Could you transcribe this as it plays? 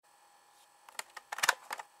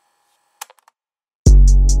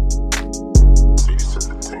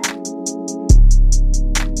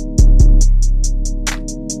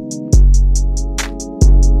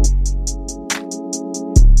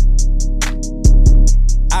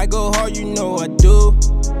go hard, you know I do.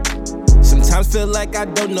 Sometimes feel like I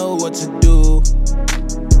don't know what to do.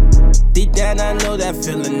 Deep down I know that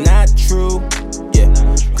feeling not true. Yeah,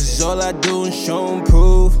 cause all I do is show and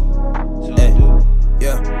prove. Hey,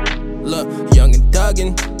 yeah, look, young and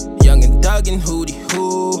thuggin', whoodie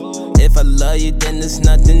whoo. If I love you, then there's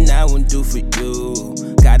nothing I won't do for you.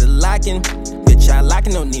 Got it lockin', bitch, I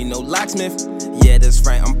lockin', don't need no locksmith. Yeah, that's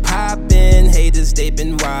right, I'm poppin'. Haters, they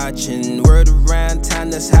been watching. Word around town,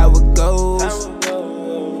 that's how it goes.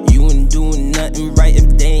 You ain't doing nothing right if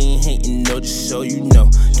they ain't hating, no, just so you know.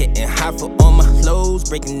 Getting hot for all my lows,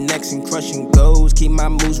 breaking necks and crushing goals. Keep my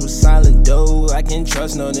moves with silent dough. I can't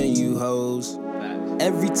trust none of you hoes.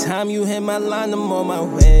 Every time you hit my line, I'm on my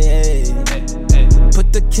way.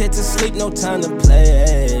 Put the kid to sleep, no time to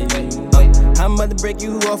play. I'm about to break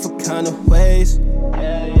you off a kind of ways.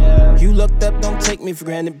 You looked up, don't take me for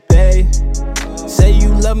granted, babe. Say you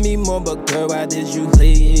love me more, but girl, why did you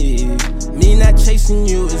leave? Me not chasing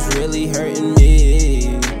you is really hurting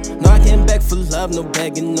me. No, I can't beg for love, no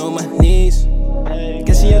begging on my knees.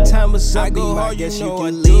 Guessing your time was up, I go hard, guess you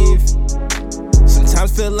can leave.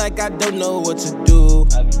 Sometimes feel like I don't know what to do.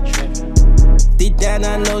 Deep down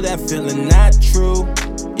I know that feeling not true.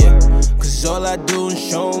 Yeah, cause all I do is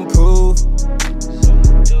show and prove.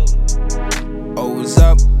 Oh, what's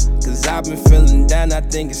up? Cause I've been feeling down, I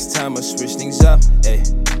think it's time I switch things up. Ayy,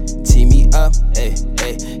 tee me up,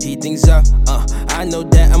 ayy, heat things up. I know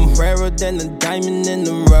that I'm rarer than a diamond in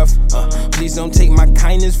the rough. Please don't take my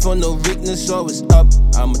kindness for no weakness, always up.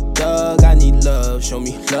 I'm a thug, I need love, show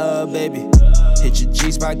me love, baby. Hit your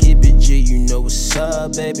G-spot, keep it G, you know what's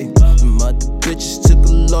up, baby. Mother bitches took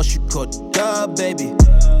a loss, you caught the dub, baby.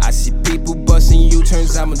 I see people busting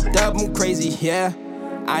U-turns, I'm a dub, I'm crazy, yeah.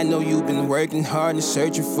 I know you've been working hard and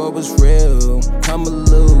searching for what's real. Come a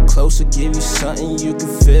little closer, give you something you can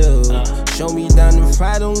feel. Show me down the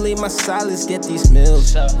ride, don't leave my silence, get these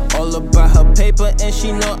meals. All about her paper and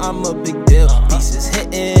she know I'm a big deal. Pieces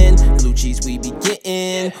hitting, blue cheese we be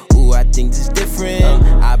getting. Ooh, I think this different,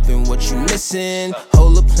 I've been what you missing.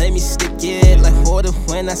 Hold up, play me stick it like water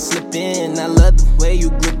when I slip in. I love the way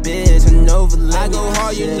you grip it, turn over, I go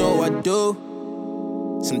hard, you know I do.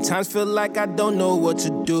 Sometimes feel like I don't know what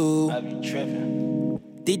to do. I be tripping.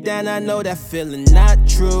 Deep down I know that feeling not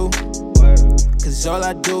true. Cause all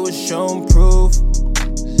I do is show and prove.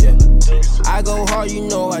 Yeah. I go hard, you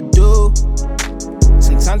know I do.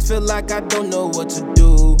 Sometimes feel like I don't know what to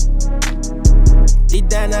do. Deep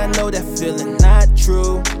down I know that feeling not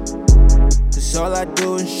true. Cause all I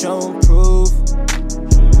do is show and prove.